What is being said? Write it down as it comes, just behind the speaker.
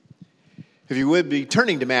If you would be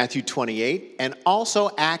turning to Matthew 28 and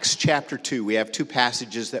also Acts chapter 2. We have two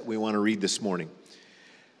passages that we want to read this morning.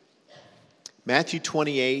 Matthew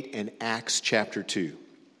 28 and Acts chapter 2.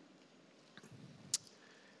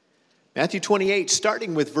 Matthew 28,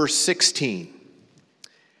 starting with verse 16.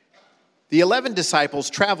 The 11 disciples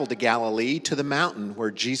traveled to Galilee to the mountain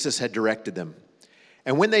where Jesus had directed them.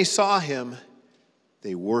 And when they saw him,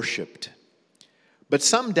 they worshiped. But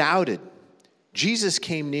some doubted. Jesus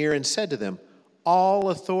came near and said to them, "All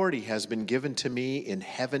authority has been given to me in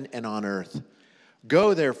heaven and on earth.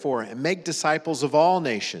 Go, therefore, and make disciples of all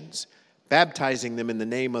nations, baptizing them in the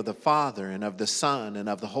name of the Father and of the Son and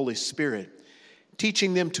of the Holy Spirit,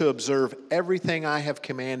 teaching them to observe everything I have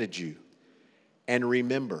commanded you. And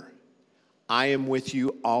remember, I am with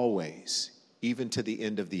you always, even to the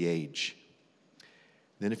end of the age."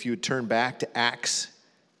 Then if you would turn back to Acts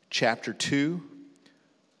chapter 2,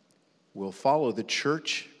 we'll follow the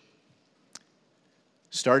church.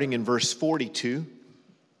 Starting in verse 42,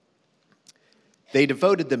 they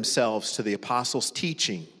devoted themselves to the apostles'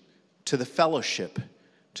 teaching, to the fellowship,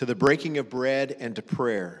 to the breaking of bread, and to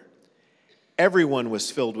prayer. Everyone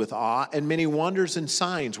was filled with awe, and many wonders and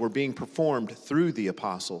signs were being performed through the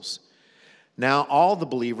apostles. Now all the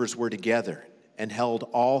believers were together and held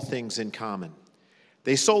all things in common.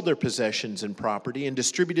 They sold their possessions and property and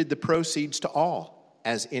distributed the proceeds to all,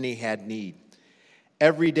 as any had need.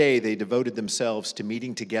 Every day they devoted themselves to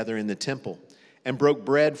meeting together in the temple and broke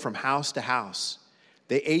bread from house to house.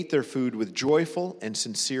 They ate their food with joyful and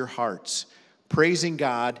sincere hearts, praising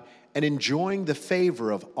God and enjoying the favor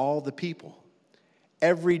of all the people.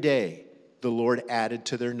 Every day the Lord added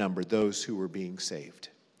to their number those who were being saved.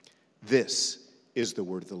 This is the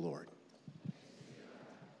word of the Lord.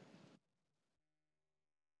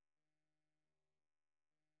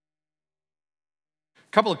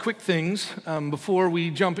 A couple of quick things before we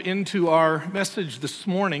jump into our message this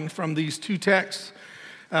morning from these two texts.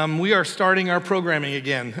 We are starting our programming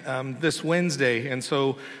again this Wednesday, and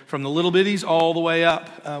so from the little bitties all the way up,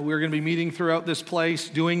 we're going to be meeting throughout this place,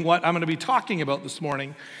 doing what I'm going to be talking about this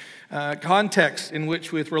morning. Context in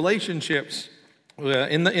which with relationships,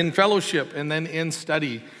 in fellowship, and then in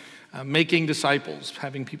study, making disciples,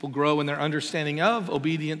 having people grow in their understanding of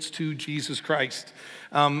obedience to Jesus Christ.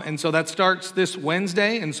 And so that starts this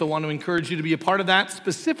Wednesday, and so I want to encourage you to be a part of that,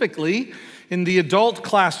 specifically in the adult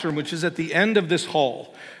classroom, which is at the end of this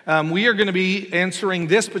hall. We are going to be answering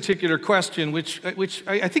this particular question, which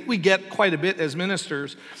I think we get quite a bit as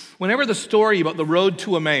ministers. Whenever the story about the road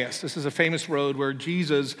to Emmaus, this is a famous road where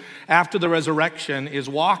Jesus, after the resurrection, is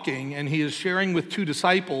walking, and he is sharing with two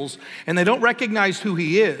disciples, and they don't recognize who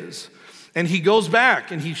he is. And he goes back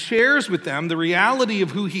and he shares with them the reality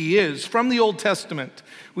of who he is from the Old Testament.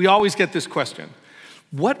 We always get this question.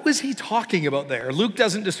 What was he talking about there? Luke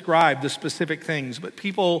doesn't describe the specific things, but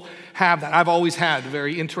people have that. I've always had a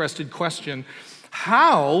very interested question.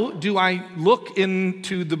 How do I look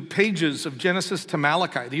into the pages of Genesis to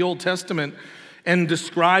Malachi, the Old Testament, and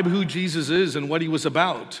describe who Jesus is and what he was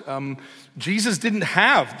about? Jesus didn't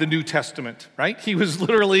have the New Testament, right? He was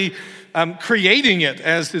literally creating it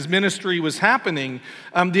as his ministry was happening.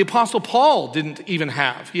 The Apostle Paul didn't even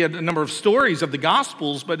have. He had a number of stories of the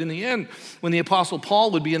Gospels, but in the end, when the Apostle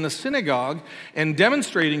Paul would be in the synagogue and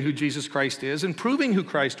demonstrating who Jesus Christ is and proving who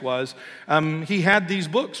Christ was, he had these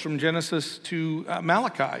books from Genesis to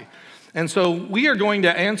Malachi. And so we are going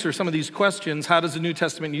to answer some of these questions. How does the New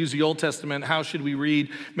Testament use the Old Testament? How should we read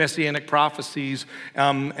messianic prophecies?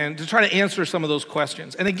 And to try to answer some of those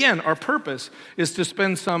questions. And again, our purpose is to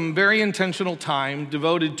spend some very intentional time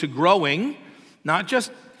devoted to growing, not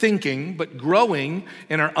just thinking, but growing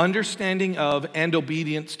in our understanding of and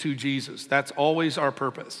obedience to Jesus. That's always our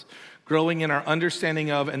purpose. Growing in our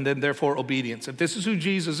understanding of and then therefore obedience. If this is who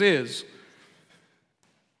Jesus is,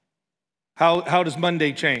 how does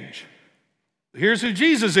Monday change? Here's who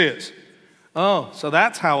Jesus is. Oh, so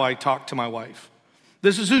that's how I talk to my wife.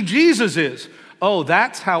 This is who Jesus is. Oh,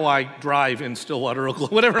 that's how I drive in Stillwater,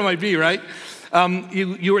 Oklahoma, whatever it might be, right?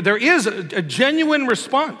 There is a genuine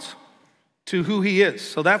response to who he is.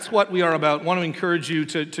 So that's what we are about. I want to encourage you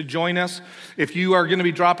to join us. If you are going to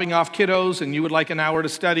be dropping off kiddos and you would like an hour to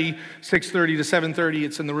study, 6:30 to 7:30,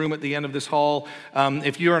 it's in the room at the end of this hall.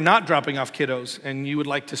 If you are not dropping off kiddos and you would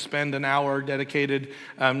like to spend an hour dedicated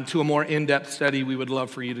to a more in-depth study, we would love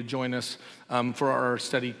for you to join us for our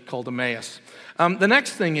study called Emmaus. The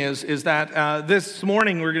next thing is that this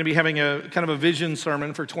morning we're going to be having a kind of a vision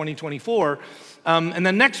sermon for 2024. And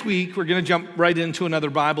then next week we're going to jump right into another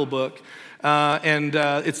Bible book.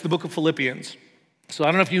 It's the book of Philippians. So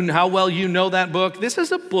I don't know how well you know that book. This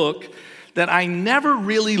is a book that I never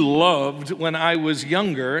really loved when I was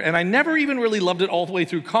younger, and I never even really loved it all the way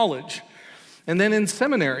through college. And then in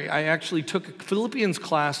seminary, I actually took a Philippians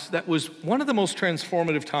class that was one of the most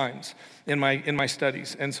transformative times in my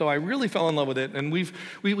studies. And so I really fell in love with it. And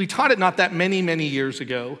we taught it not that many years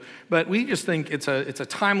ago, but we just think it's a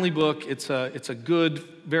timely book. It's a good,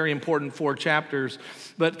 very important 4 chapters.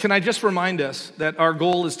 But can I just remind us that our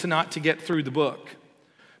goal is not to get through the book,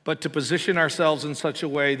 but to position ourselves in such a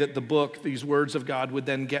way that the book, these words of God, would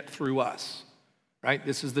then get through us, right?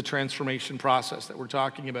 This is the transformation process that we're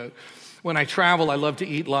talking about. When I travel, I love to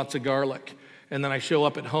eat lots of garlic. And then I show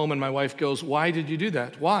up at home and my wife goes, "Why did you do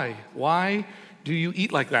that? Why? Why do you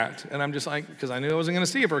eat like that?" And I'm just like, because I knew I wasn't going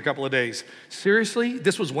to see you for a couple of days. Seriously?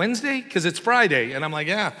 This was Wednesday? Because it's Friday. And I'm like,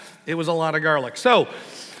 yeah, it was a lot of garlic. So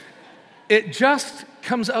it just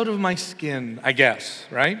comes out of my skin, I guess,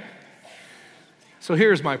 right? So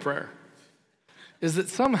here's my prayer, is that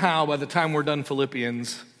somehow by the time we're done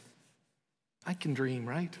Philippians, I can dream,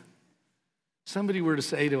 right? Somebody were to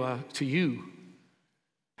say to you,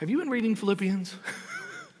 "Have you been reading Philippians?"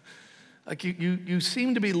 Like you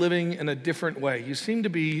seem to be living in a different way. You seem to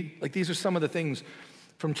be, like these are some of the things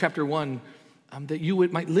from chapter 1, that you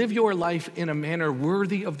might live your life in a manner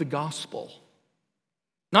worthy of the gospel.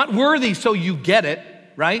 Not worthy so you get it,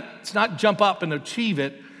 right? It's not jump up and achieve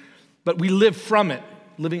it, but we live from it,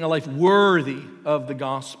 living a life worthy of the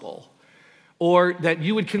gospel. Or that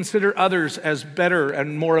you would consider others as better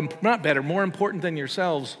and more important than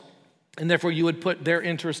yourselves, and therefore you would put their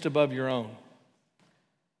interest above your own.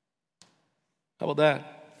 How about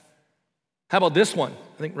that? How about this one?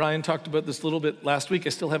 I think Ryan talked about this a little bit last week. I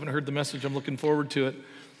still haven't heard the message. I'm looking forward to it.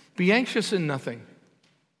 Be anxious in nothing.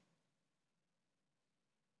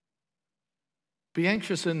 Be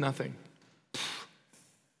anxious in nothing.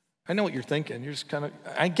 I know what you're thinking. You're just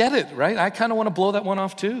I get it, right? I kind of want to blow that one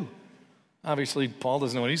off too. Obviously, Paul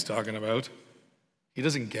doesn't know what he's talking about. He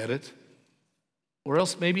doesn't get it. Or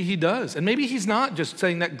else maybe he does. And maybe he's not just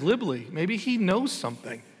saying that glibly. Maybe he knows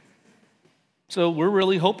something. So we're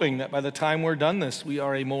really hoping that by the time we're done this, we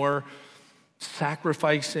are a more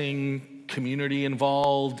sacrificing,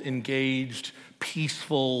 community-involved, engaged,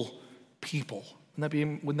 peaceful people.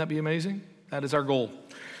 Wouldn't that be amazing? That is our goal.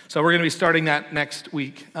 So we're going to be starting that next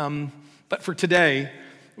week. But for today,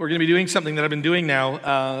 we're going to be doing something that I've been doing now.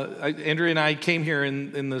 Andrea and I came here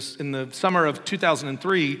in the summer of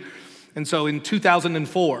 2003, and so in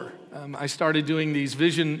 2004, I started doing these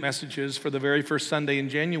vision messages for the very first Sunday in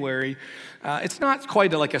January. It's not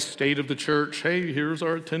quite like a state of the church. Hey, here's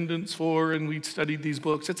our attendance for, and we studied these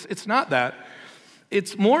books. It's not that.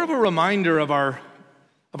 It's more of a reminder of our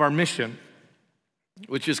mission,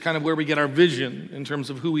 which is kind of where we get our vision in terms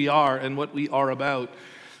of who we are and what we are about.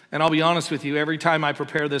 And I'll be honest with you, every time I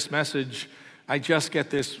prepare this message, I just get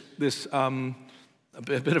this a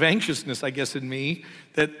bit of anxiousness, I guess, in me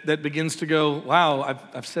that begins to go, wow,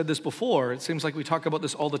 I've said this before. It seems like we talk about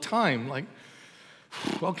this all the time. Like,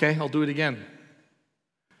 okay, I'll do it again.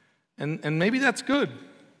 And maybe that's good.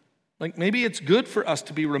 Like, maybe it's good for us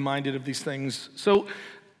to be reminded of these things. So,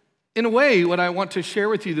 in a way, what I want to share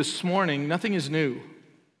with you this morning, nothing is new.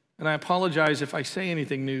 And I apologize if I say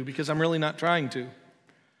anything new because I'm really not trying to.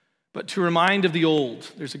 But to remind of the old.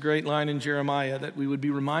 There's a great line in Jeremiah that we would be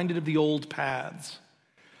reminded of the old paths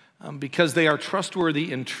because they are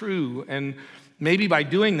trustworthy and true. And maybe by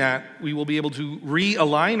doing that, we will be able to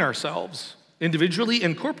realign ourselves individually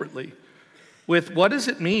and corporately with what does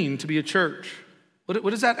it mean to be a church?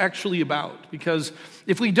 What is that actually about? Because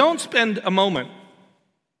if we don't spend a moment,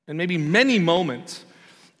 and maybe many moments,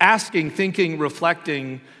 asking, thinking,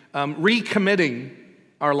 reflecting, recommitting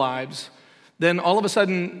our lives, then all of a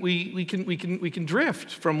sudden we can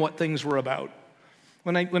drift from what things were about.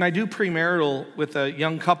 When I do premarital with a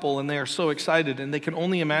young couple and they are so excited and they can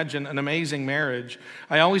only imagine an amazing marriage,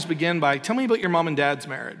 I always begin by, tell me about your mom and dad's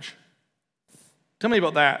marriage. Tell me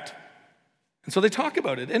about that. And so they talk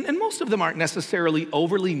about it. And most of them aren't necessarily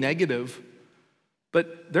overly negative,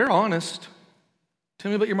 but they're honest. Tell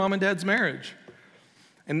me about your mom and dad's marriage.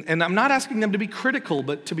 And I'm not asking them to be critical,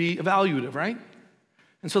 but to be evaluative, right?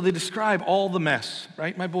 And so they describe all the mess,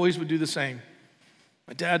 right? My boys would do the same.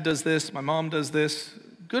 My dad does this, my mom does this,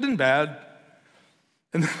 good and bad.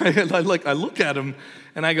 And I look at them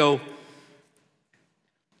and I go,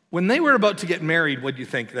 when they were about to get married, what do you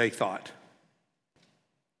think they thought?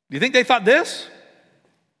 Do you think they thought this?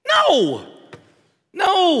 No.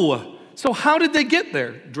 So how did they get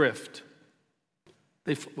there? Drift.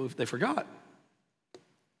 They forgot.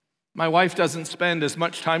 My wife doesn't spend as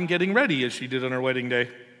much time getting ready as she did on her wedding day.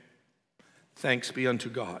 Thanks be unto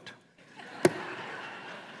God.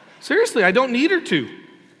 Seriously, I don't need her to.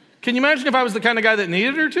 Can you imagine if I was the kind of guy that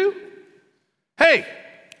needed her to? Hey,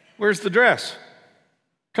 where's the dress?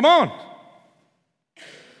 Come on.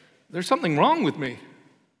 There's something wrong with me.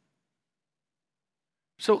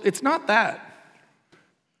 So it's not that.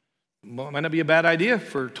 Well, it might not be a bad idea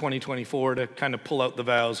for 2024 to kind of pull out the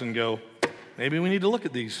vows and go, maybe we need to look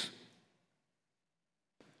at these.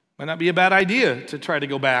 Might not be a bad idea to try to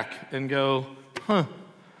go back and go,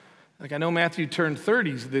 like I know Matthew turned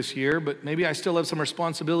 30s this year, but maybe I still have some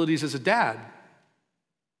responsibilities as a dad.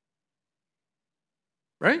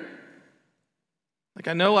 Right? Like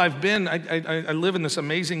I know I live in this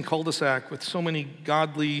amazing cul-de-sac with so many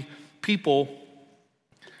godly people,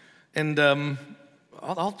 and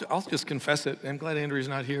I'll just confess it. I'm glad Andrew's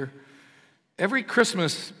not here. Every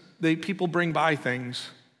Christmas, people bring by things,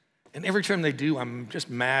 and every time they do, I'm just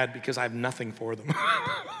mad because I have nothing for them.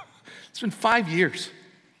 It's been 5 years,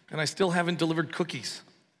 and I still haven't delivered cookies.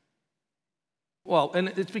 Well, and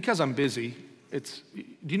it's because I'm busy. Do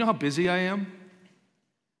you know how busy I am?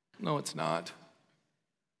 No, it's not.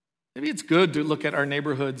 Maybe it's good to look at our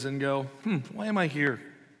neighborhoods and go, why am I here?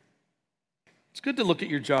 It's good to look at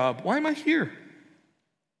your job. Why am I here?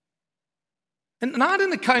 And not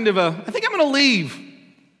in the kind of I think I'm going to leave,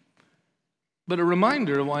 but a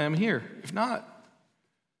reminder of why I'm here. If not,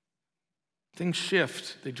 things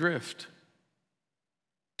shift, they drift.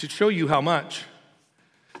 To show you how much,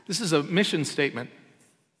 this is a mission statement,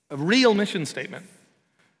 a real mission statement.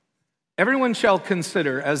 Everyone shall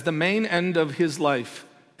consider as the main end of his life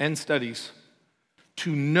and studies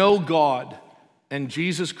to know God and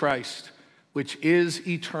Jesus Christ, which is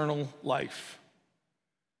eternal life.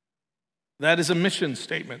 That is a mission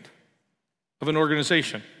statement of an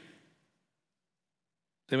organization.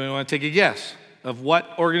 Anybody want to take a guess of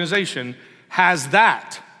what organization had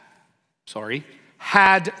that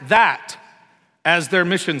as their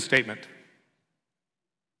mission statement?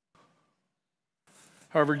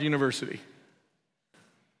 Harvard University.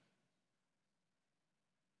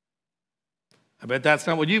 I bet that's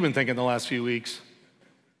not what you've been thinking the last few weeks.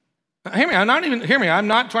 Hear me, I'm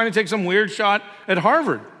not trying to take some weird shot at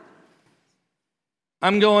Harvard.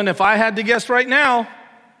 I'm going, if I had to guess right now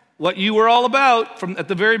what you were all about from at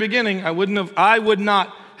the very beginning, I would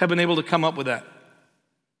not have been able to come up with that.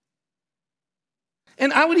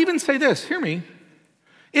 And I would even say this, hear me,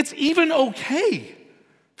 it's even okay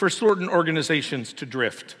for certain organizations to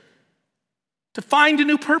drift, to find a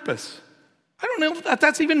new purpose. I don't know if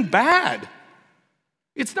that's even bad.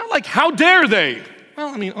 It's not like, how dare they? Well,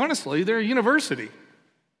 I mean, honestly, they're a university.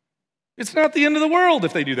 It's not the end of the world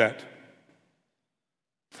if they do that.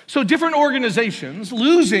 So different organizations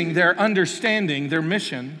losing their understanding, their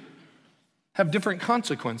mission, have different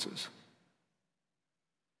consequences.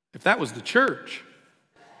 If that was the church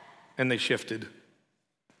and they shifted,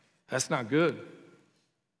 that's not good.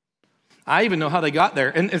 I even know how they got there.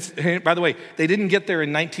 And by the way, they didn't get there in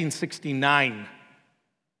 1969.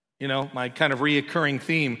 You know, my kind of reoccurring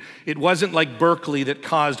theme. It wasn't like Berkeley that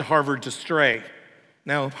caused Harvard to stray.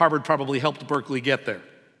 Now, Harvard probably helped Berkeley get there.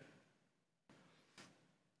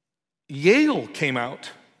 Yale came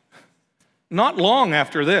out not long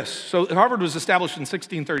after this. So Harvard was established in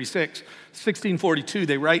 1636. 1642,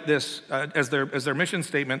 they write this as their mission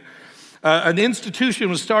statement. An institution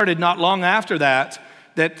was started not long after that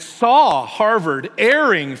saw Harvard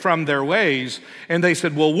erring from their ways, and they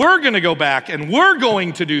said, well, we're going to go back, and we're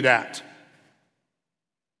going to do that.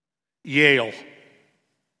 Yale.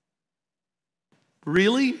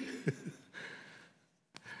 Really?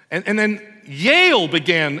 and then Yale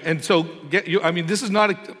began, and so, this is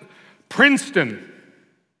not Princeton.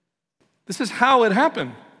 This is how it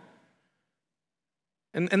happened.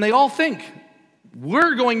 And they all think,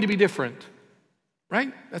 we're going to be different.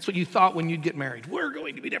 Right? That's what you thought when you'd get married. We're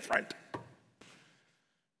going to be different.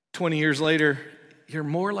 20 years later, you're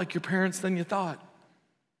more like your parents than you thought.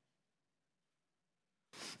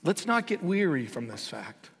 Let's not get weary from this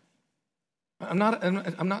fact.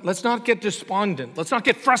 Let's not get despondent. Let's not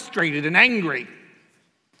get frustrated and angry.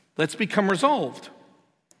 Let's become resolved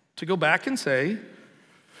to go back and say,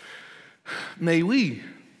 may we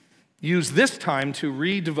use this time to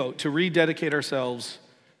rededicate ourselves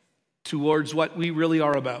towards what we really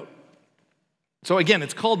are about. So again,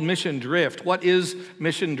 it's called mission drift. What is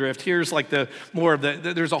mission drift? Here's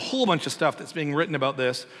there's a whole bunch of stuff that's being written about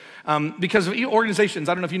this. Because of organizations,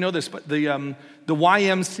 I don't know if you know this, but the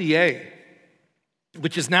YMCA,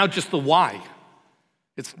 which is now just the Y.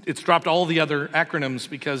 It's dropped all the other acronyms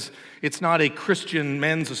because it's not a Christian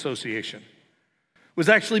men's association. It was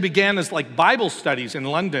actually began as like Bible studies in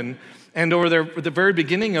London. And over the very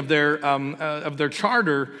beginning of their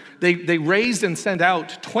charter, they raised and sent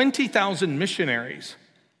out 20,000 missionaries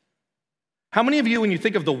How many of you, when you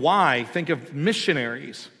think of the why, think of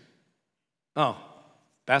missionaries? Oh,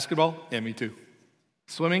 basketball? Yeah, me too.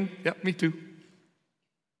 Swimming? Yep, me too.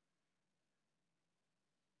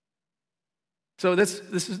 So this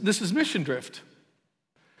is mission drift.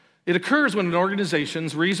 It occurs when an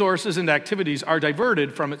organization's resources and activities are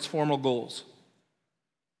diverted from its formal goals.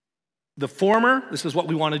 The former, this is what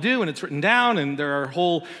we want to do, and it's written down, and there are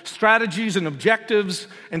whole strategies and objectives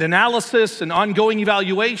and analysis and ongoing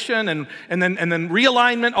evaluation and then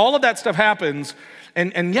realignment. All of that stuff happens,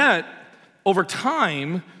 and yet, over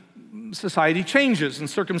time, society changes and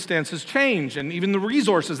circumstances change, and even the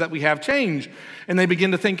resources that we have change, and they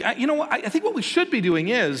begin to think, you know what, I think what we should be doing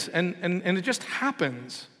is, and it just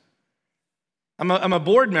happens. I'm a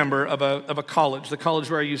board member of a college, the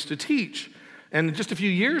college where I used to teach. And just a few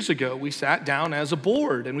years ago, we sat down as a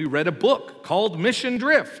board and we read a book called Mission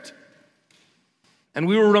Drift. And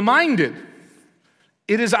we were reminded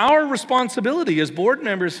it is our responsibility as board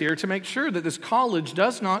members here to make sure that this college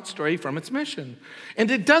does not stray from its mission. And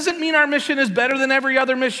it doesn't mean our mission is better than every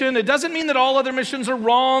other mission. It doesn't mean that all other missions are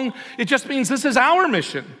wrong. It just means this is our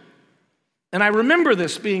mission. And I remember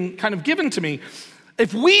this being kind of given to me.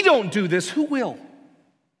 If we don't do this, who will?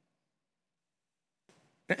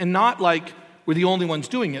 And not like we're the only ones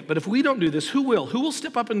doing it, but if we don't do this, who will? Who will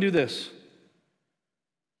step up and do this?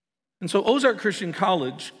 And so Ozark Christian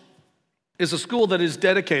College is a school that is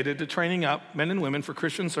dedicated to training up men and women for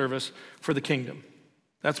Christian service for the kingdom.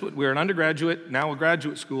 That's what we're an undergraduate, now a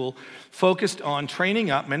graduate school, focused on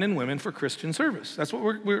training up men and women for Christian service. That's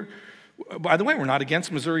what we're by the way, we're not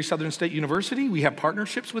against Missouri Southern State University. We have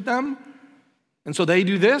partnerships with them. And so they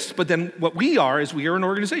do this, but then what we are an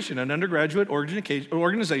organization, an undergraduate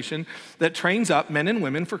organization that trains up men and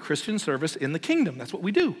women for Christian service in the kingdom. That's what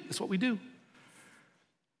we do. That's what we do.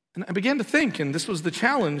 And I began to think, and this was the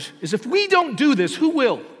challenge, is if we don't do this, who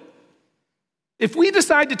will? If we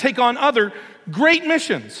decide to take on other great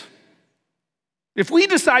missions, if we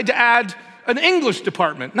decide to add an English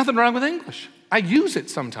department, nothing wrong with English. I use it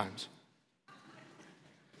sometimes.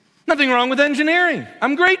 Nothing wrong with engineering.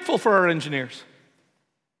 I'm grateful for our engineers.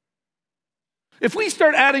 If we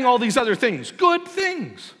start adding all these other things, good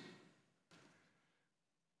things,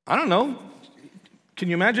 I don't know, can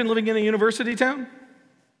you imagine living in a university town?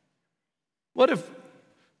 What if,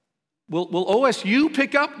 will OSU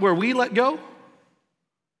pick up where we let go?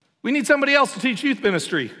 We need somebody else to teach youth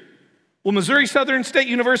ministry. Will Missouri Southern State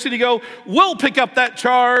University go, we'll pick up that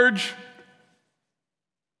charge?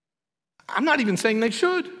 I'm not even saying they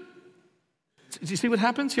should. Do you see what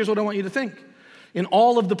happens? Here's what I want you to think. In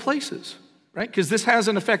all of the places, right? Because this has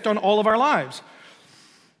an effect on all of our lives.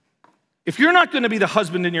 If you're not going to be the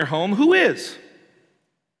husband in your home, who is?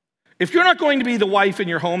 If you're not going to be the wife in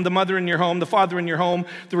your home, the mother in your home, the father in your home,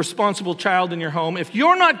 the responsible child in your home, if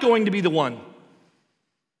you're not going to be the one,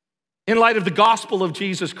 in light of the gospel of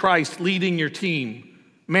Jesus Christ, leading your team,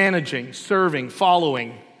 managing, serving,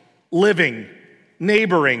 following, living,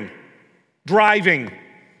 neighboring, driving,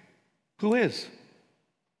 who is?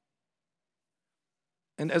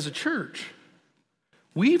 And as a church,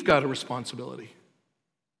 we've got a responsibility.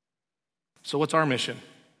 So what's our mission?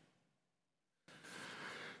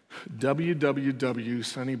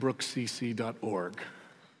 www.sunnybrookcc.org.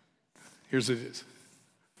 Here's what it is.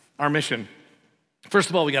 Our mission.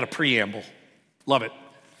 First of all, we got a preamble. Love it.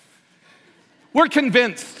 We're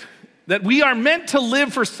convinced that we are meant to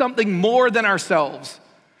live for something more than ourselves.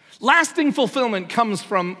 Lasting fulfillment comes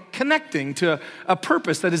from connecting to a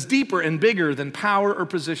purpose that is deeper and bigger than power or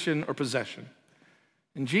position or possession.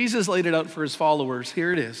 And Jesus laid it out for his followers.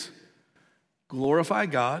 Here it is. Glorify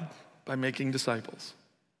God by making disciples.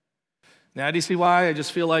 Now, do you see why I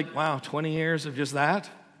just feel like, wow, 20 years of just that?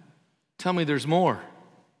 Tell me there's more.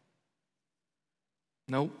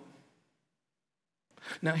 Nope.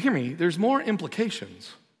 Now, hear me, there's more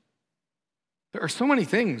implications. There are so many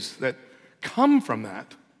things that come from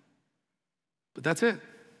that. But that's it.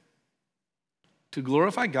 To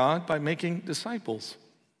glorify God by making disciples.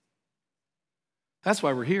 That's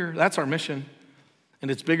why we're here. That's our mission. And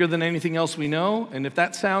it's bigger than anything else we know. And if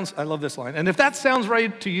that sounds, I love this line, and if that sounds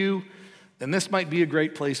right to you, then this might be a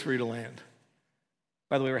great place for you to land.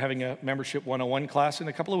 By the way, we're having a membership 101 class in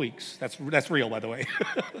a couple of weeks. That's real, by the way.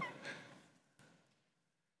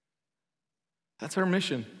 That's our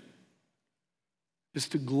mission, is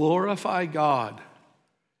to glorify God.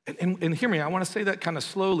 And hear me, I want to say that kind of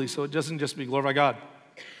slowly so it doesn't just be glorify God.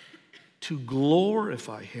 To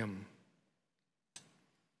glorify him.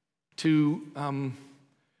 To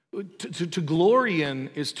glory in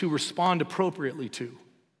is to respond appropriately to.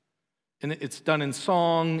 And it's done in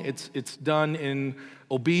song, it's done in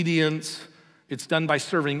obedience, It's done by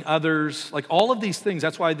serving others. Like all of these things,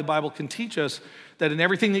 that's why the Bible can teach us that in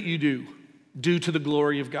everything that you do to the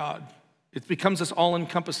glory of God. It becomes this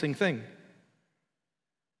all-encompassing thing.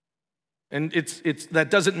 And it's that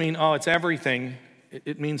doesn't mean, oh, it's everything.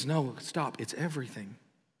 It means, no, stop, it's everything.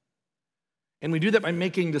 And we do that by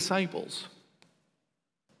making disciples.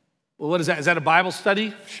 Well, what is that? Is that a Bible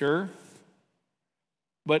study? Sure.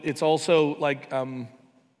 But it's also like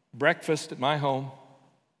breakfast at my home.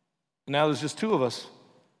 Now there's just two of us.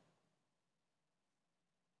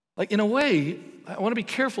 Like in a way, I want to be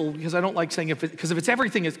careful because I don't like saying because if it's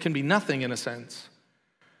everything, it can be nothing in a sense.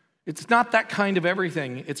 It's not that kind of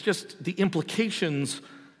everything. It's just the implications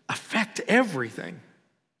affect everything.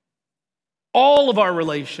 All of our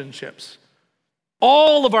relationships,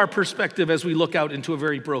 all of our perspective as we look out into a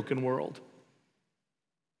very broken world.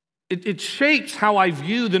 It shapes how I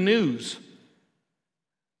view the news.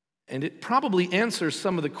 And it probably answers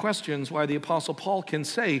some of the questions why the Apostle Paul can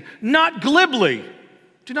say, not glibly,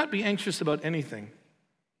 do not be anxious about anything.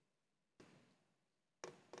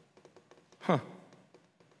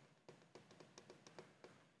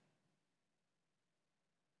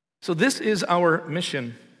 So this is our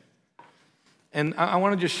mission. And I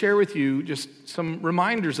want to just share with you just some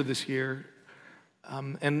reminders of this year.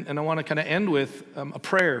 And I want to kind of end with a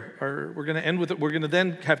prayer. Or we're going to end with it. We're going to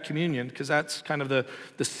then have communion because that's kind of the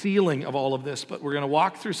ceiling of all of this. But we're going to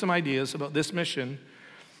walk through some ideas about this mission,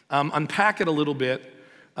 unpack it a little bit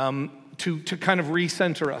to kind of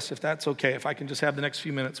recenter us, if that's okay. If I can just have the next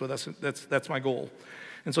few minutes with us, that's my goal.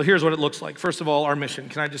 And so here's what it looks like. First of all, our mission.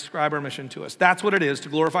 Can I describe our mission to us? That's what it is, to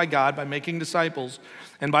glorify God by making disciples.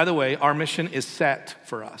 And by the way, our mission is set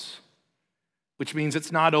for us, which means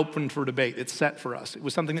it's not open for debate. It's set for us. It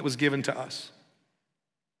was something that was given to us.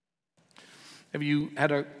 Have you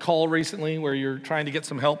had a call recently where you're trying to get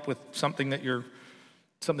some help with something that you're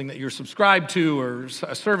subscribed to or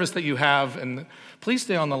a service that you have? And please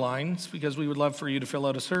stay on the lines because we would love for you to fill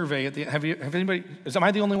out a survey. Have anybody? Am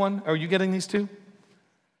I the only one? Are you getting these too?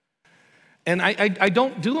 And I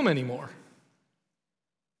don't do them anymore.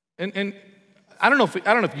 And I don't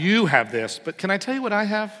know if you have this, but can I tell you what I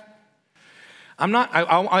have?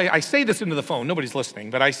 I say this into the phone. Nobody's listening,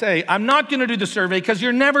 but I say, I'm not going to do the survey because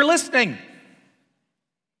you're never listening.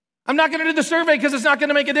 I'm not going to do the survey because it's not going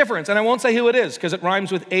to make a difference. And I won't say who it is because it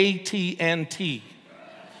rhymes with AT&T.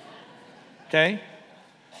 Okay?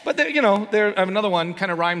 But I have another one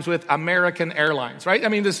kind of rhymes with American Airlines, right? I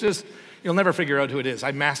mean, you'll never figure out who it is.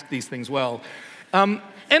 I mask these things well. And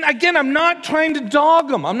again, I'm not trying to dog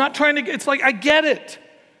them. It's like, I get it.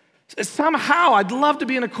 Somehow, I'd love to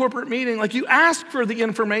be in a corporate meeting. Like, you ask for the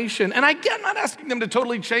information. And again, I'm not asking them to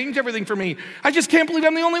totally change everything for me. I just can't believe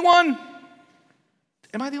I'm the only one.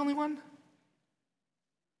 Am I the only one?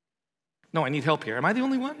 No, I need help here. Am I the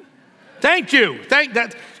only one? Thank you.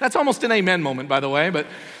 That's almost an amen moment, by the way. But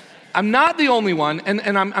I'm not the only one.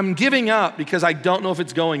 And I'm giving up because I don't know if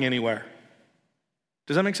it's going anywhere.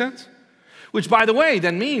 Does that make sense? Which, by the way,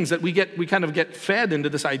 then means that we kind of get fed into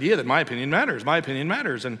this idea that my opinion matters.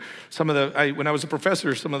 And when I was a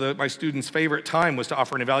professor, some of my students' favorite time was to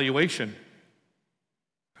offer an evaluation.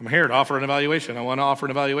 I'm here to offer an evaluation. I want to offer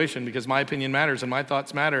an evaluation because my opinion matters and my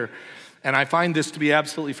thoughts matter. And I find this to be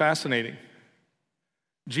absolutely fascinating.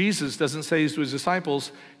 Jesus doesn't say to his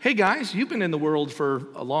disciples, hey guys, you've been in the world for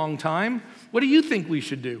a long time. What do you think we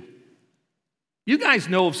should do? You guys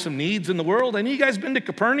know of some needs in the world. I know you guys been to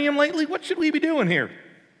Capernaum lately. What should we be doing here?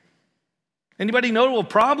 Anybody know a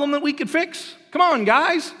problem that we could fix? Come on,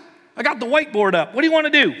 guys. I got the whiteboard up. What do you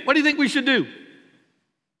want to do? What do you think we should do?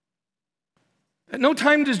 At no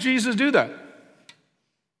time does Jesus do that.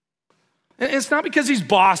 And it's not because he's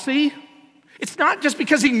bossy. It's not just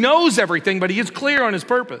because he knows everything, but he is clear on his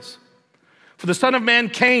purpose. For the Son of Man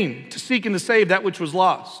came to seek and to save that which was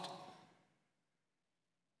lost.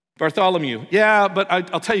 Bartholomew, yeah, but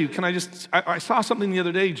I'll tell you, I saw something the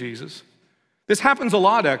other day, Jesus. This happens a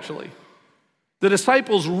lot, actually. The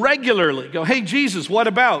disciples regularly go, hey, Jesus, what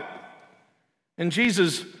about? And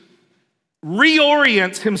Jesus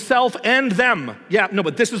reorients himself and them. Yeah, no,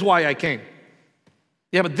 but this is why I came.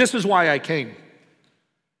 Yeah, but this is why I came.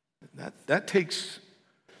 That takes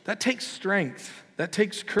strength. That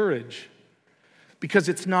takes courage. Because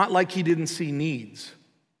it's not like he didn't see needs.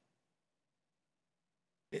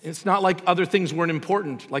 It's not like other things weren't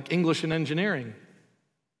important, like English and engineering.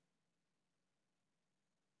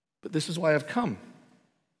 But this is why I've come.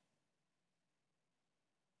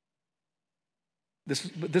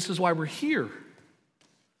 This is why we're here.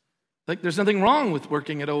 Like, there's nothing wrong with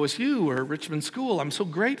working at OSU or Richmond School. I'm so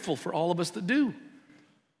grateful for all of us that do.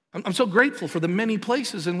 I'm so grateful for the many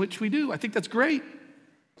places in which we do. I think that's great.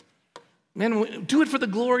 Man, do it for the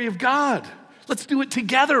glory of God. Let's do it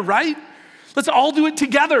together, right? Let's all do it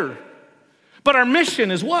together. But our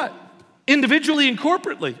mission is what? Individually and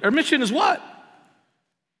corporately. Our mission is what?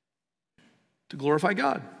 To glorify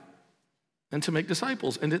God and to make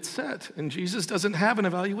disciples. And it's set. And Jesus doesn't have an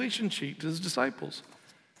evaluation sheet to his disciples.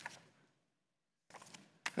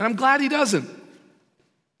 And I'm glad he doesn't.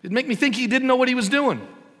 It'd make me think he didn't know what he was doing.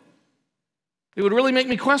 It would really make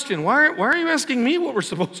me question, why are you asking me what we're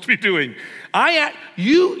supposed to be doing?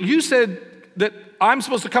 You said that I'm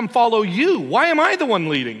supposed to come follow you. Why am I the one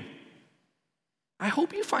leading? I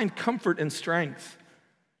hope you find comfort and strength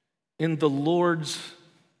in the Lord's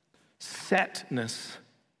setness.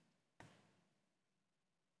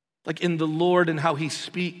 Like in the Lord and how he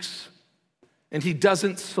speaks. And he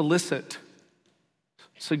doesn't solicit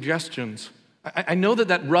suggestions. I know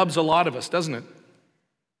that rubs a lot of us, doesn't it?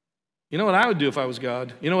 You know what I would do if I was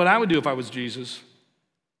God? You know what I would do if I was Jesus?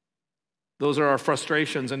 Those are our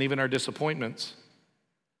frustrations and even our disappointments.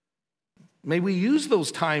 May we use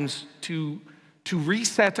those times to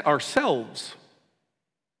reset ourselves.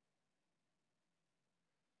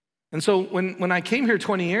 And so when I came here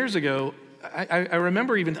 20 years ago, I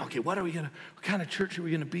remember even, okay, what kind of church are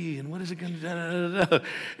we gonna be? And what is it gonna do?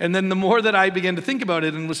 And then the more that I began to think about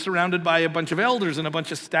it and was surrounded by a bunch of elders and a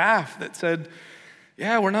bunch of staff that said,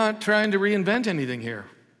 yeah, we're not trying to reinvent anything here.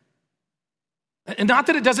 And not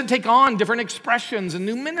that it doesn't take on different expressions and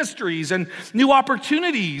new ministries and new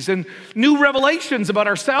opportunities and new revelations about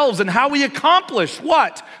ourselves and how we accomplish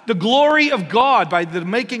what? The glory of God by the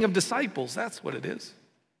making of disciples. That's what it is.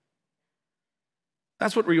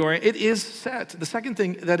 That's what reorient. It is set. The second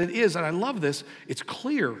thing that it is, and I love this, it's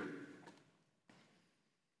clear.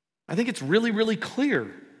 I think it's really, really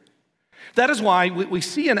clear. That is why we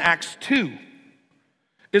see in Acts 2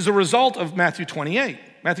 is a result of Matthew 28.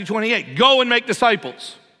 Matthew 28, go and make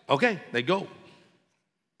disciples. Okay, they go.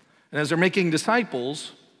 And as they're making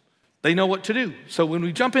disciples, they know what to do. So when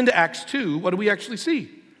we jump into Acts 2, what do we actually see?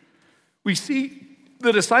 We see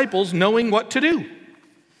the disciples knowing what to do.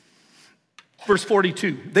 Verse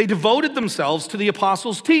 42, they devoted themselves to the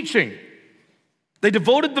apostles' teaching. They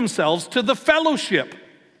devoted themselves to the fellowship.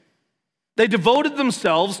 They devoted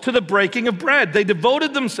themselves to the breaking of bread. They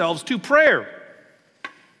devoted themselves to prayer.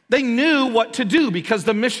 They knew what to do because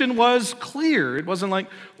the mission was clear. It wasn't like,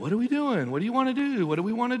 what are we doing? What do you want to do? What do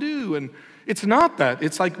we want to do? And it's not that.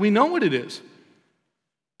 It's like we know what it is.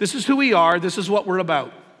 This is who we are. This is what we're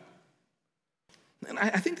about. And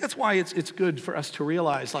I think that's why it's good for us to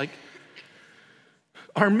realize, like,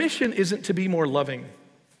 our mission isn't to be more loving.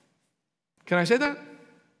 Can I say that?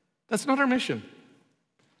 That's not our mission.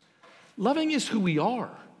 Loving is who we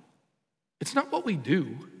are. It's not what we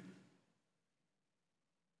do.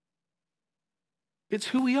 It's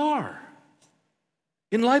who we are.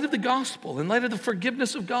 In light of the gospel, in light of the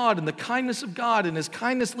forgiveness of God and the kindness of God, and his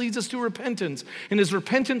kindness leads us to repentance, and his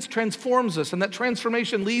repentance transforms us, and that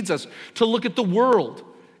transformation leads us to look at the world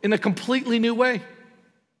in a completely new way.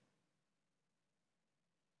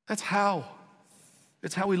 That's how.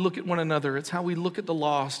 It's how we look at one another. It's how we look at the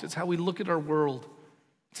lost. It's how we look at our world.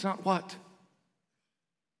 It's not what.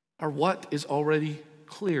 Our what is already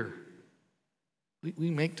clear. We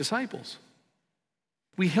make disciples.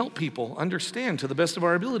 We help people understand to the best of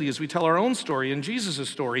our ability as we tell our own story and Jesus'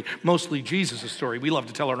 story, mostly Jesus' story. We love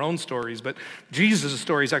to tell our own stories, but Jesus'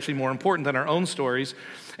 story is actually more important than our own stories.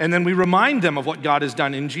 And then we remind them of what God has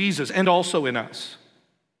done in Jesus and also in us.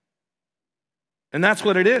 And that's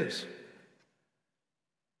what it is.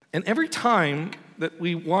 And every time that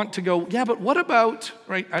we want to go, yeah, but what about,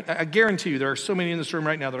 right? I guarantee you there are so many in this room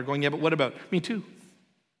right now that are going, yeah, but what about? Me too.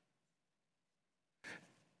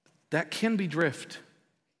 That can be drift.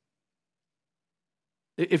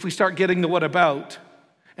 If we start getting the what about,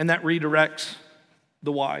 and that redirects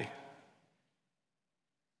the why.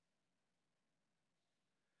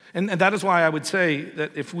 And that is why I would say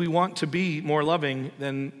that if we want to be more loving,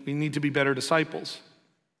 then we need to be better disciples.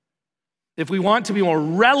 If we want to be more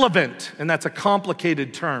relevant, and that's a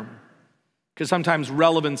complicated term, because sometimes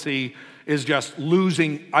relevancy is just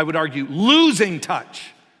losing, I would argue, losing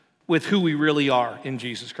touch with who we really are in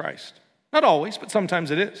Jesus Christ. Not always, but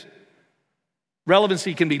sometimes it is.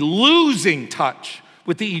 Relevancy can be losing touch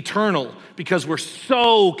with the eternal because we're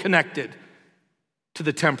so connected to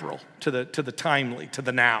the temporal, to the timely, to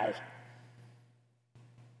the now.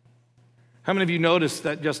 How many of you noticed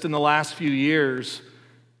that just in the last few years,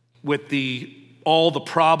 with all the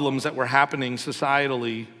problems that were happening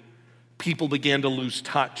societally, people began to lose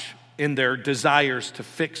touch in their desires to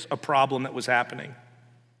fix a problem that was happening?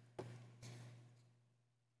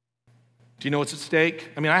 Do you know what's at stake?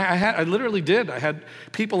 I mean, I literally did. I had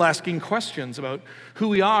people asking questions about who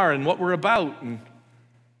we are and what we're about. And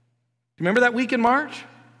remember that week in March?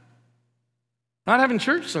 Not having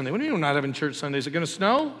church Sunday. What do you mean not having church Sunday? Is it going to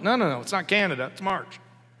snow? No. It's not Canada. It's March.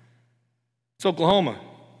 It's Oklahoma.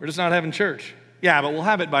 We're just not having church. Yeah, but we'll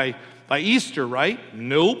have it by Easter, right?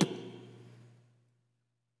 Nope.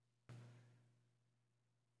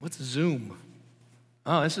 What's Zoom?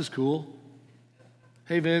 Oh, this is cool.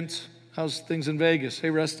 Hey, Vince. How's things in Vegas? Hey,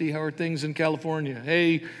 Rusty, how are things in California?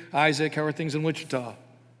 Hey, Isaac, how are things in Wichita?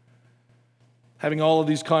 Having all of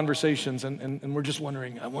these conversations, and we're just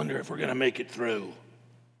wondering, I wonder if we're going to make it through.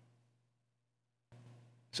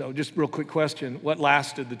 So just real quick question, what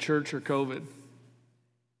lasted, the church or COVID?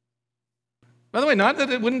 By the way, not that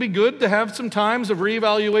it wouldn't be good to have some times of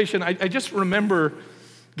reevaluation. I just remember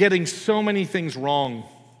getting so many things wrong.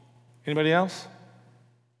 Anybody else?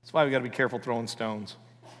 That's why we got to be careful throwing stones.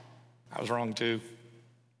 I was wrong too.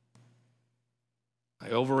 I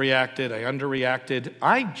overreacted, I underreacted.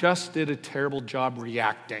 I just did a terrible job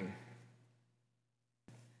reacting.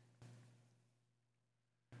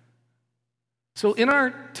 So in our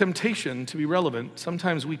temptation to be relevant,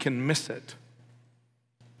 sometimes we can miss it.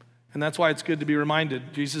 And that's why it's good to be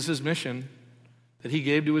reminded Jesus' mission that he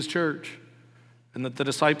gave to his church and that the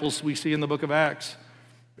disciples we see in the book of Acts,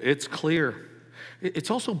 it's clear.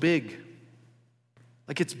 It's also big.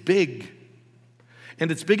 Like it's big.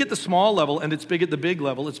 And it's big at the small level and it's big at the big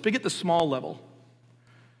level. It's big at the small level.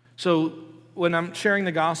 So when I'm sharing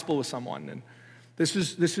the gospel with someone, and this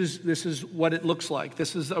is what it looks like.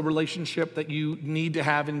 This is a relationship that you need to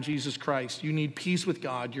have in Jesus Christ. You need peace with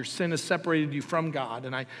God. Your sin has separated you from God,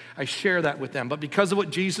 and I share that with them. But because of what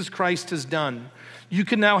Jesus Christ has done, you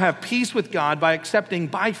can now have peace with God by accepting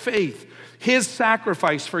by faith his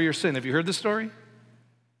sacrifice for your sin. Have you heard this story?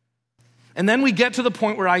 And then we get to the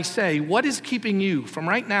point where I say, what is keeping you from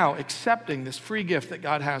right now accepting this free gift that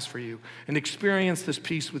God has for you and experience this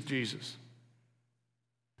peace with Jesus?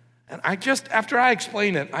 And after I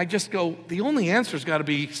explain it, I just go, the only answer's got to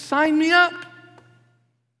be, sign me up.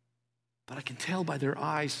 But I can tell by their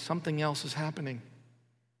eyes something else is happening.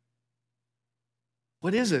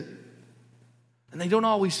 What is it? And they don't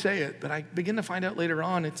always say it, but I begin to find out later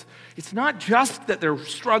on, it's not just that they're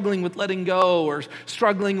struggling with letting go or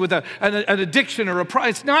struggling with an addiction or a pride.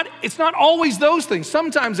 It's not always those things.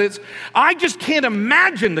 Sometimes I just can't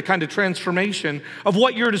imagine the kind of transformation of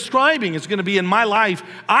what you're describing is going to be in my life.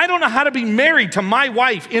 I don't know how to be married to my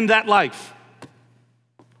wife in that life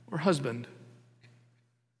or husband.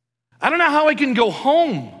 I don't know how I can go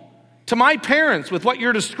home to my parents with what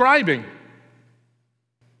you're describing.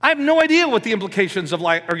 I have no idea what the implications of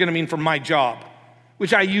life are going to mean for my job,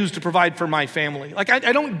 which I use to provide for my family. Like,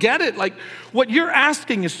 I don't get it. Like, what you're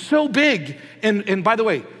asking is so big. And by the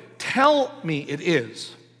way, tell me it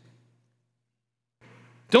is.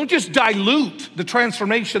 Don't just dilute the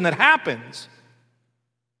transformation that happens.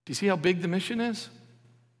 Do you see how big the mission is?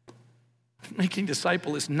 Making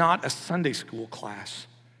disciple is not a Sunday school class.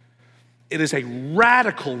 It is a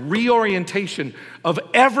radical reorientation of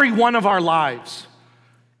every one of our lives,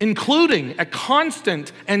 including a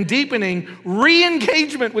constant and deepening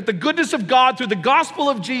re-engagement with the goodness of God through the gospel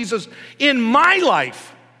of Jesus in my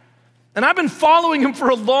life. And I've been following him for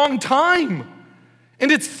a long time.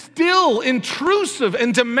 And it's still intrusive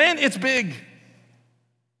and it's big.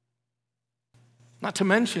 Not to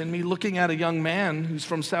mention me looking at a young man who's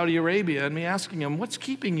from Saudi Arabia and me asking him, what's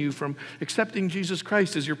keeping you from accepting Jesus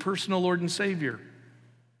Christ as your personal Lord and Savior?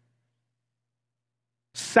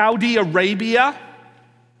 Saudi Arabia?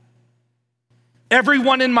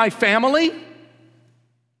 Everyone in my family?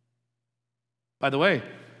 By the way,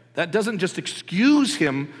 that doesn't just excuse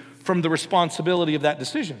him from the responsibility of that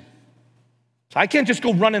decision. So I can't just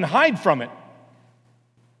go run and hide from it.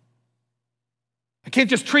 I can't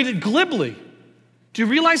just treat it glibly. Do you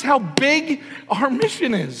realize how big our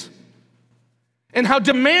mission is? And how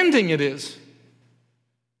demanding it is?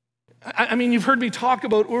 I mean, you've heard me talk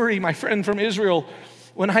about Uri, my friend from Israel.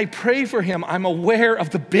 When I pray for him, I'm aware of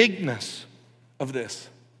the bigness of this.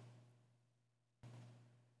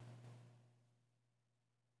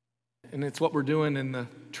 And it's what we're doing in the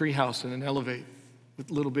treehouse and in Elevate with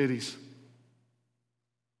little bitties.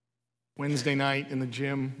 Wednesday night in the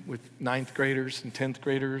gym with 9th graders and 10th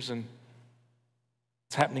graders, and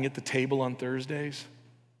it's happening at the table on Thursdays.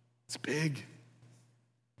 It's big.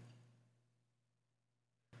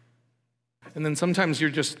 And then sometimes you're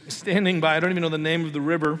just standing by, I don't even know the name of the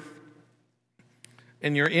river,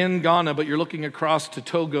 and you're in Ghana, but you're looking across to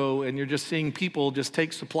Togo, and you're just seeing people just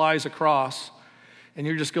take supplies across, and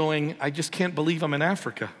you're just going, I just can't believe I'm in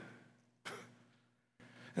Africa.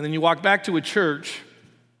 And then you walk back to a church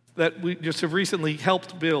that we just have recently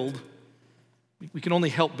helped build. We can only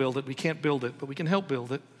help build it. We can't build it, but we can help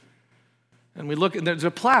build it. And we look, and there's a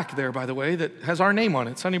plaque there, by the way, that has our name on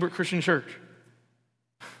it, Sunnybrook Christian Church.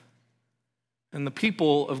 And the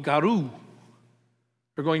people of Garu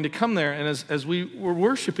are going to come there, and as we were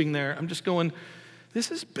worshiping there, I'm just going, this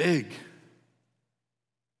is big.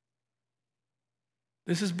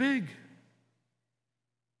 This is big.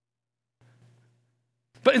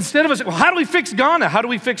 But instead of us, well, how do we fix Ghana? How do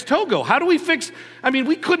we fix Togo? How do we fix,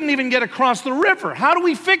 we couldn't even get across the river. How do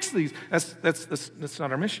we fix these? That's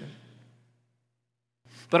not our mission.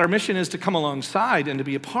 But our mission is to come alongside and to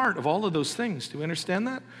be a part of all of those things. Do you understand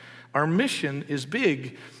that? Our mission is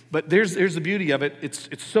big, but there's the beauty of it.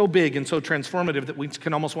 It's so big and so transformative that we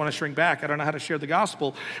can almost want to shrink back. I don't know how to share the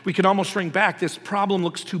gospel. We can almost shrink back. This problem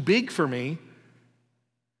looks too big for me.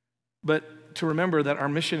 But to remember that our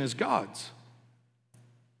mission is God's.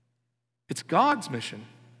 It's God's mission.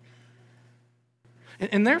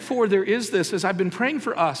 And therefore, there is this, as I've been praying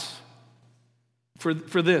for us, for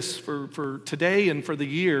this, for today and for the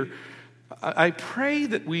year, I pray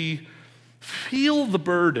that we feel the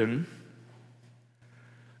burden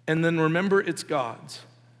and then remember it's God's.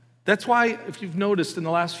 That's why, if you've noticed in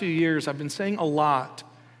the last few years, I've been saying a lot,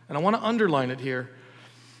 and I want to underline it here.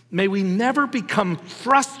 May we never become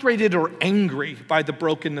frustrated or angry by the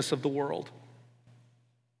brokenness of the world.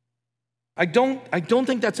 I don't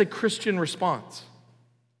think that's a Christian response.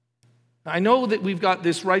 I know that we've got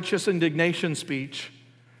this righteous indignation speech,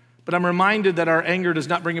 but I'm reminded that our anger does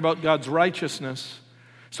not bring about God's righteousness.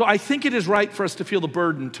 So I think it is right for us to feel the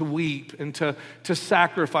burden, to weep and to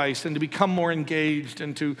sacrifice and to become more engaged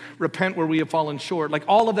and to repent where we have fallen short. Like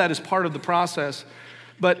all of that is part of the process.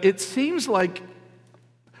 But it seems like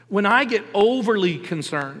when I get overly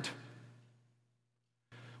concerned,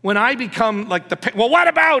 when I become like well, what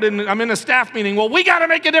about? And I'm in a staff meeting. Well, we got to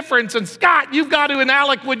make a difference. And Scott, you've got to. And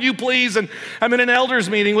Alec, would you please? And I'm in an elders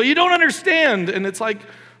meeting. Well, you don't understand. And it's like,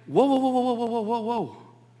 whoa.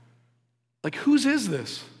 Like, whose is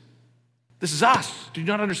this? This is us. Do you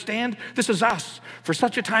not understand? This is us for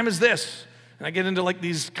such a time as this. And I get into like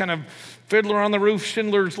these kind of Fiddler on the Roof,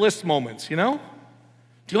 Schindler's List moments, you know?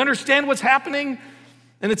 Do you understand what's happening?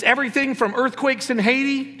 And it's everything from earthquakes in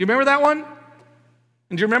Haiti. Do you remember that one?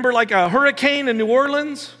 And do you remember like a hurricane in New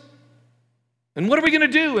Orleans? And what are we going to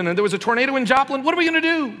do? And there was a tornado in Joplin. What are we going to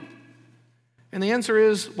do? And the answer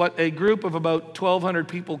is what a group of about 1,200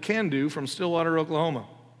 people can do from Stillwater, Oklahoma,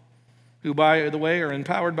 who, by the way, are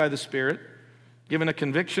empowered by the Spirit, given a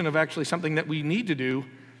conviction of actually something that we need to do.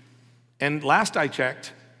 And last I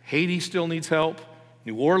checked, Haiti still needs help.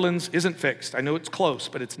 New Orleans isn't fixed. I know it's close,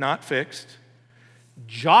 but it's not fixed.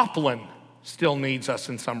 Joplin still needs us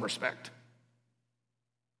in some respect.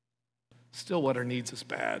 Stillwater needs us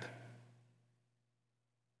bad.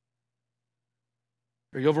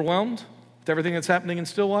 Are you overwhelmed with everything that's happening in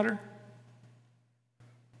Stillwater?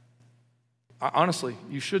 Honestly,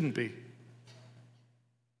 you shouldn't be.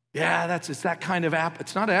 Yeah, it's that kind of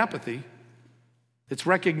it's not apathy. It's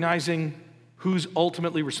recognizing who's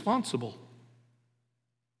ultimately responsible.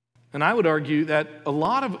 And I would argue that a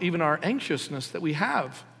lot of even our anxiousness that we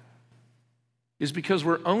have is because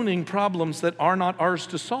we're owning problems that are not ours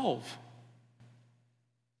to solve.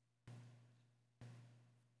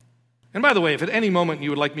 And by the way, if at any moment you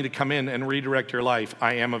would like me to come in and redirect your life,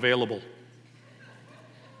 I am available.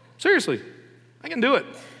 Seriously, I can do it.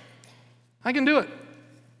 I can do it.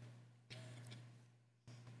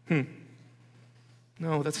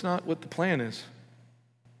 No, that's not what the plan is.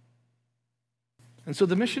 And so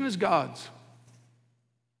the mission is God's.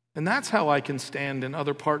 And that's how I can stand in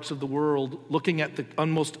other parts of the world looking at the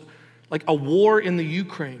almost like a war in the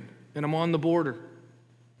Ukraine, and I'm on the border.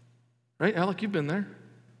 Right, Alec, you've been there.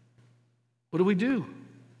 What do we do?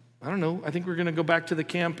 I don't know. I think we're going to go back to the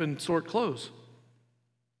camp and sort clothes.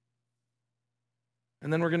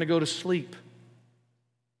 And then we're going to go to sleep.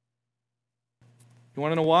 You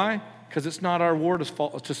want to know why? Because it's not our war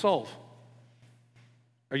to solve.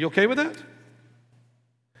 Are you okay with that?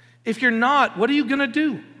 If you're not, what are you going to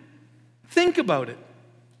do? Think about it.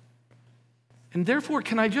 And therefore,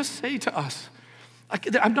 can I just say to us,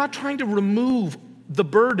 I'm not trying to remove the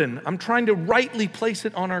burden. I'm trying to rightly place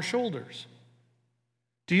it on our shoulders.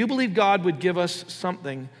 Do you believe God would give us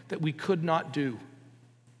something that we could not do?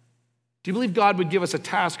 Do you believe God would give us a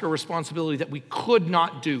task or responsibility that we could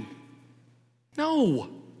not do? No.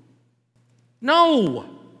 No.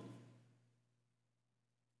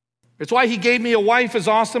 It's why he gave me a wife as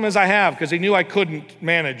awesome as I have, because he knew I couldn't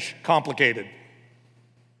manage complicated.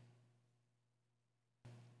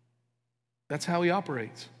 That's how he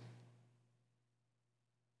operates.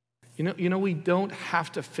 You know, we don't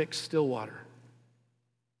have to fix Stillwater.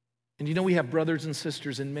 And you know, we have brothers and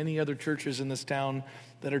sisters in many other churches in this town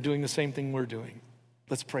that are doing the same thing we're doing.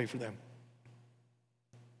 Let's pray for them.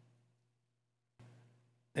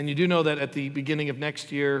 And you do know that at the beginning of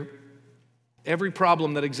next year, every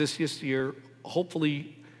problem that exists this year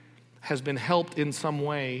hopefully has been helped in some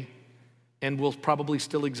way and will probably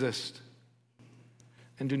still exist.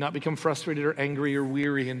 And do not become frustrated or angry or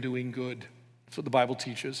weary in doing good. That's what the Bible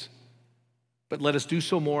teaches. But let us do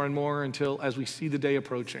so more and more until as we see the day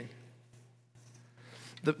approaching.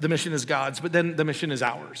 The mission is God's, but then the mission is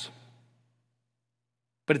ours.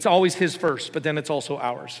 But it's always his first, but then it's also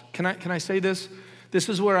ours. Can I say this? This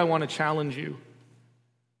is where I want to challenge you.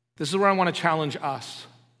 This is where I want to challenge us.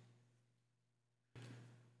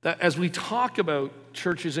 That as we talk about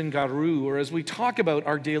churches in Garou, or as we talk about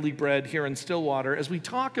our daily bread here in Stillwater, as we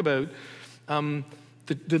talk about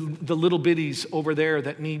the little biddies over there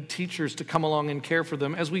that need teachers to come along and care for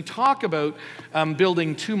them, as we talk about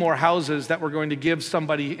building 2 more houses that we're going to give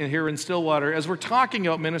somebody here in Stillwater, as we're talking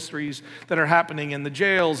about ministries that are happening in the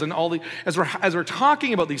jails and as we're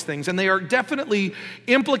talking about these things, and they are definitely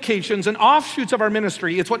implications and offshoots of our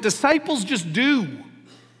ministry. It's what disciples just do.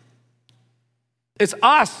 It's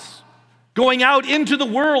us going out into the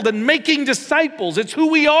world and making disciples. It's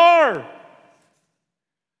who we are.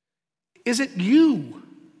 Is it you?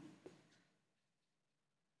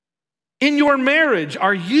 In your marriage,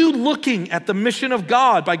 are you looking at the mission of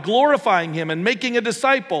God by glorifying him and making a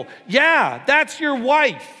disciple? Yeah, that's your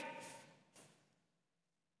wife.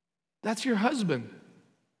 That's your husband.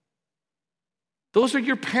 Those are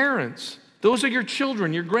your parents. Those are your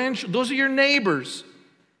children, your grandchildren. Those are your neighbors.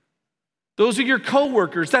 Those are your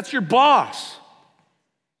coworkers. That's your boss.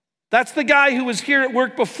 That's the guy who was here at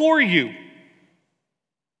work before you.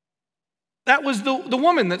 That was the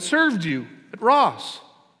woman that served you at Ross.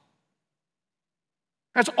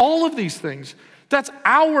 That's all of these things. That's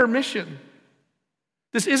our mission.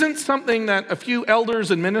 This isn't something that a few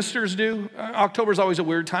elders and ministers do. October is always a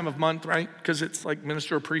weird time of month, right? Because it's like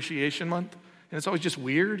Minister Appreciation Month. And it's always just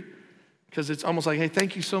weird because it's almost like, hey,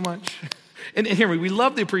 thank you so much. And hear me, we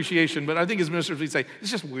love the appreciation, but I think as ministers we say, it's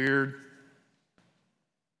just weird.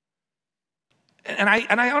 And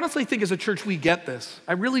I honestly think as a church we get this.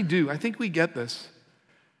 I really do. I think we get this.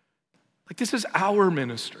 Like this is our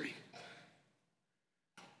ministry.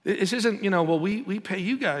 This isn't, well, we pay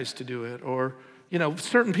you guys to do it, or,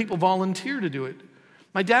 certain people volunteer to do it.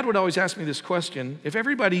 My dad would always ask me this question: if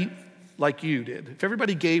everybody like you did, if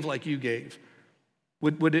everybody gave like you gave,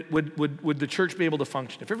 would the church be able to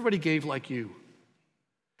function? If everybody gave like you,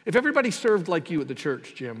 if everybody served like you at the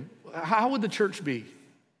church, Jim, how would the church be?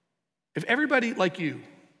 If everybody like you,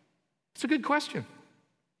 it's a good question.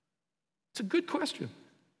 It's a good question.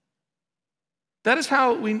 That is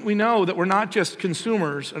how we know that we're not just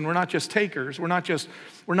consumers and we're not just takers. We're not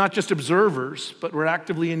just observers, but we're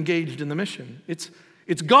actively engaged in the mission. It's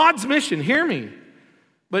God's mission, hear me.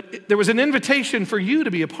 But there was an invitation for you to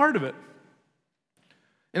be a part of it.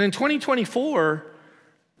 And in 2024,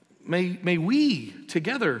 may we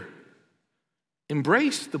together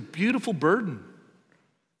embrace the beautiful burden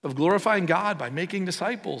of glorifying God by making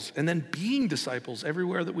disciples and then being disciples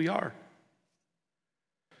everywhere that we are.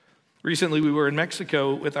 Recently, we were in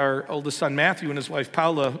Mexico with our oldest son, Matthew, and his wife,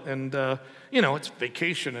 Paula, and, it's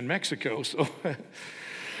vacation in Mexico, so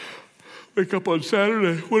wake up on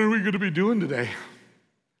Saturday, what are we going to be doing today?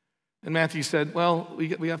 And Matthew said, well,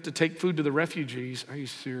 we have to take food to the refugees. Are you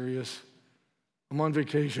serious? I'm on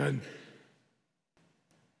vacation.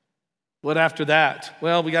 What after that?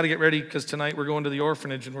 Well, we got to get ready because tonight we're going to the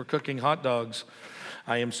orphanage and we're cooking hot dogs.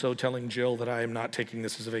 I am so telling Jill that I am not taking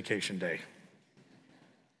this as a vacation day.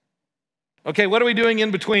 Okay, what are we doing in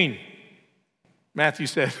between? Matthew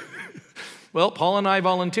said, well, Paul and I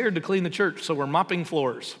volunteered to clean the church, so we're mopping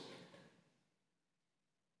floors.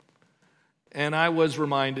 And I was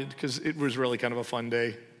reminded, because it was really kind of a fun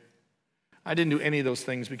day. I didn't do any of those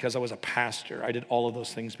things because I was a pastor. I did all of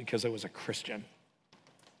those things because I was a Christian.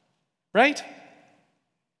 Right?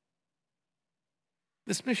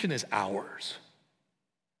 This mission is ours.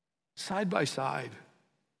 Side by side.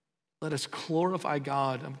 Let us glorify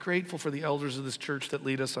God. I'm grateful for the elders of this church that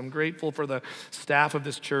lead us. I'm grateful for the staff of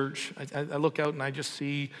this church. I look out and I just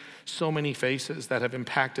see so many faces that have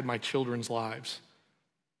impacted my children's lives.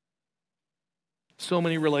 So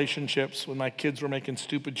many relationships when my kids were making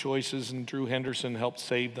stupid choices and Drew Henderson helped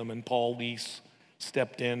save them and Paul Weiss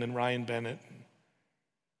stepped in and Ryan Bennett.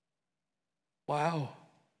 Wow.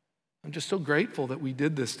 I'm just so grateful that we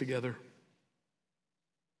did this together.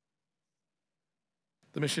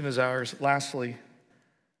 The mission is ours. Lastly,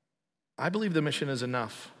 I believe the mission is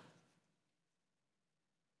enough.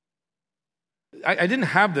 I didn't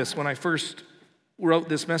have this when I first wrote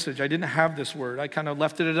this message. I didn't have this word. I kind of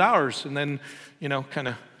left it at ours and then, kind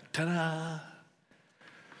of, ta-da.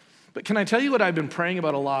 But can I tell you what I've been praying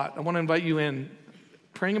about a lot? I want to invite you in.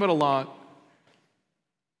 Praying about a lot.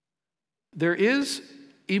 There is,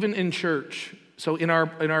 even in church, so in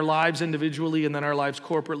our lives individually and then our lives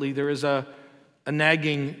corporately, there is a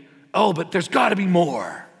nagging, but there's got to be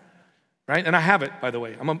more, right? And I have it, by the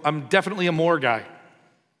way. I'm definitely a more guy.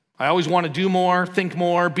 I always want to do more, think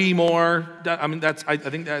more, be more. I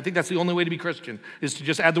think that's the only way to be Christian, is to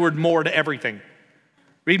just add the word more to everything.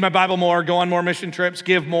 Read my Bible more, go on more mission trips,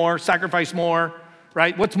 give more, sacrifice more,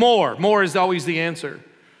 right? What's more? More is always the answer.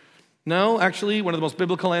 No, actually, one of the most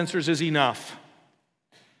biblical answers is enough.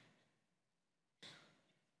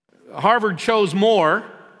 Harvard chose more,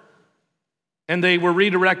 and they were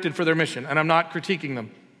redirected for their mission, and I'm not critiquing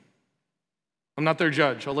them. I'm not their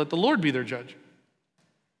judge. I'll let the Lord be their judge.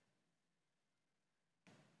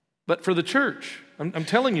 But for the church, I'm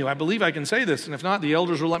telling you, I believe I can say this, and if not, the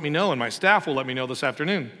elders will let me know, and my staff will let me know this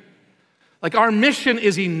afternoon. Like, our mission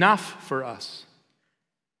is enough for us.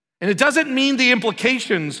 And it doesn't mean the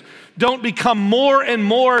implications don't become more and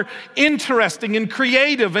more interesting and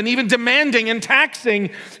creative and even demanding and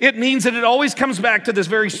taxing. It means that it always comes back to this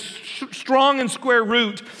very strong and square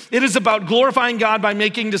root. It is about glorifying God by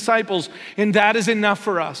making disciples, and that is enough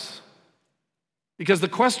for us. Because the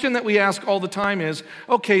question that we ask all the time is,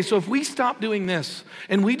 okay, so if we stop doing this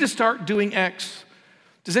and we just start doing X,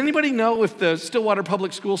 does anybody know if the Stillwater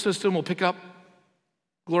public school system will pick up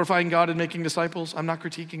glorifying God and making disciples? I'm not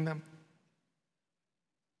critiquing them.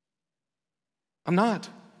 I'm not.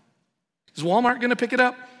 Is Walmart going to pick it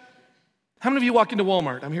up? How many of you walk into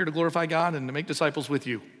Walmart? I'm here to glorify God and to make disciples with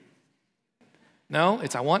you. No,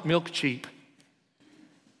 it's I want milk cheap.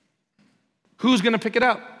 Who's going to pick it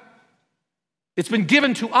up? It's been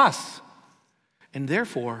given to us. And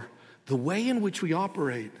therefore, the way in which we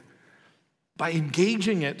operate, by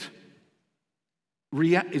engaging it,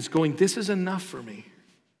 is going, this is enough for me.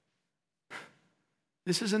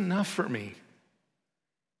 This is enough for me.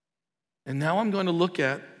 And now I'm going to look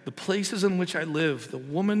at the places in which I live, the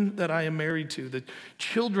woman that I am married to, the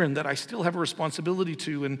children that I still have a responsibility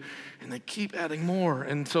to, and they keep adding more.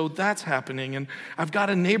 And so that's happening. And I've got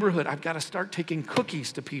a neighborhood. I've got to start taking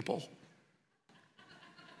cookies to people.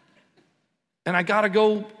 And I got to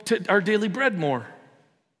go to our daily bread more.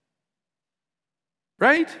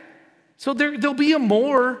 Right? So there'll be a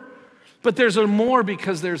more, but there's a more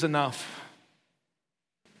because there's enough.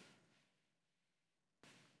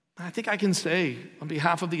 I think I can say on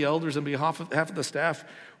behalf of the elders and behalf of the staff,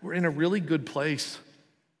 we're in a really good place.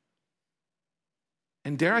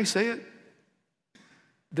 And dare I say it,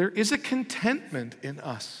 there is a contentment in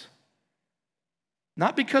us.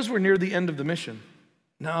 Not because we're near the end of the mission.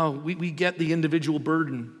 No, we get the individual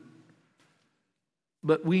burden.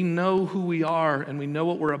 But we know who we are and we know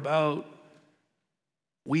what we're about.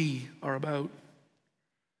 We are about.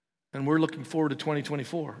 And we're looking forward to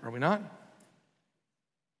 2024, are we not?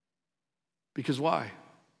 Because why?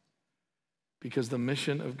 Because the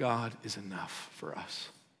mission of God is enough for us.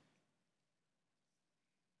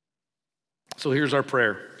 So here's our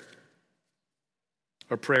prayer.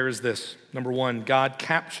 Our prayer is this. Number one, God,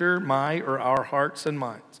 capture my or our hearts and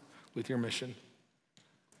minds with your mission.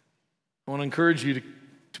 I want to encourage you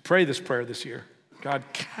to pray this prayer this year. God,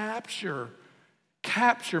 capture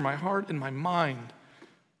my heart and my mind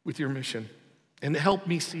with your mission and help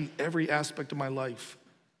me see every aspect of my life.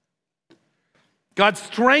 God,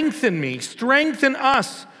 strengthen me, strengthen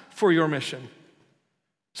us for your mission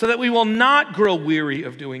so that we will not grow weary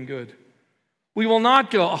of doing good. We will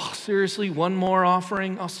not go, oh, seriously, one more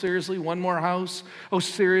offering? Oh, seriously, one more house? Oh,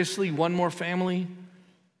 seriously, one more family?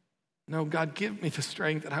 No, God, give me the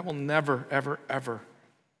strength that I will never, ever, ever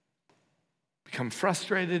become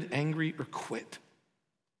frustrated, angry, or quit.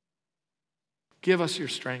 Give us your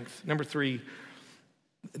strength. Number three,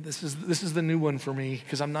 this is the new one for me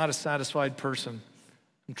because I'm not a satisfied person.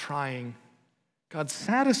 I'm trying. God,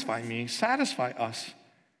 satisfy me, satisfy us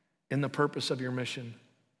in the purpose of your mission.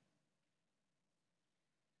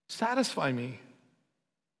 Satisfy me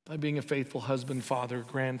by being a faithful husband, father,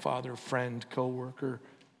 grandfather, friend, coworker,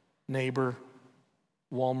 neighbor,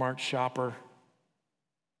 Walmart shopper.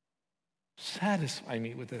 Satisfy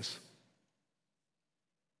me with this.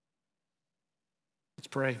 Let's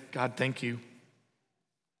pray. God, thank you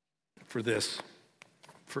for this,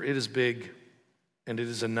 for it is big and it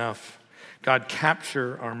is enough. God,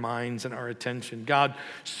 capture our minds and our attention. God,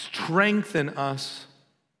 strengthen us.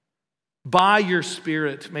 By your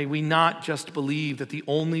Spirit, may we not just believe that the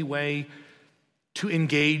only way to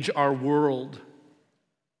engage our world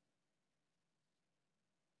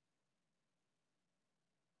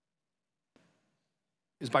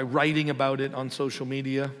is by writing about it on social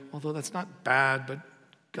media, although that's not bad, but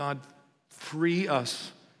God, free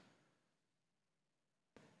us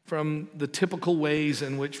from the typical ways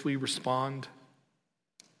in which we respond.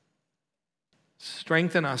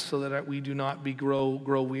 Strengthen us so that we do not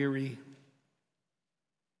grow weary.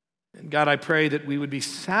 And God, I pray that we would be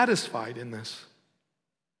satisfied in this.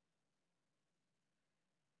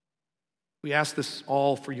 We ask this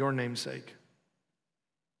all for your name's sake.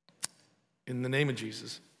 In the name of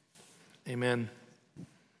Jesus, amen.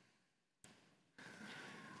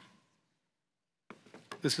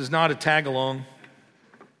 This is not a tag-along.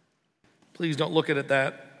 Please don't look at it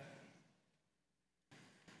that.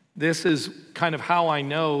 This is kind of how I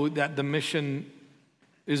know that the mission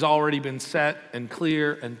has already been set and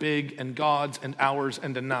clear and big and God's and ours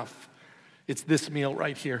and enough. It's this meal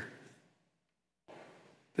right here.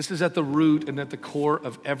 This is at the root and at the core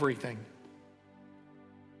of everything.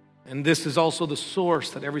 And this is also the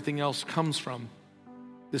source that everything else comes from.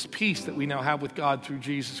 This peace that we now have with God through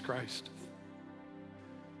Jesus Christ.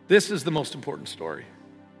 This is the most important story.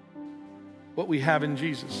 What we have in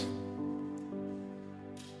Jesus.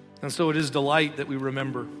 And so it is delight that we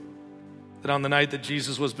remember that on the night that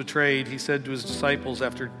Jesus was betrayed, he said to his disciples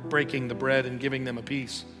after breaking the bread and giving them a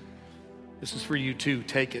piece, "This is for you too,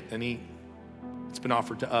 take it and eat. It's been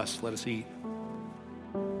offered to us, let us eat."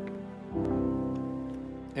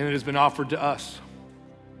 And it has been offered to us,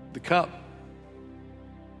 the cup,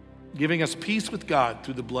 giving us peace with God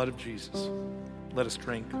through the blood of Jesus. Let us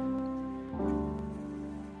drink.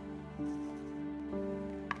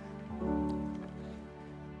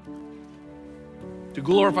 To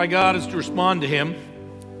glorify God is to respond to him,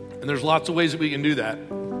 and there's lots of ways that we can do that.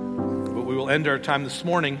 But we will end our time this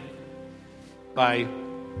morning by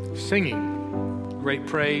singing great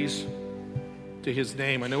praise to his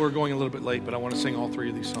name. I know we're going a little bit late, but I want to sing all three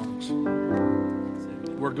of these songs.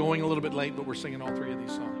 We're going a little bit late, but we're singing all three of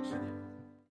these songs.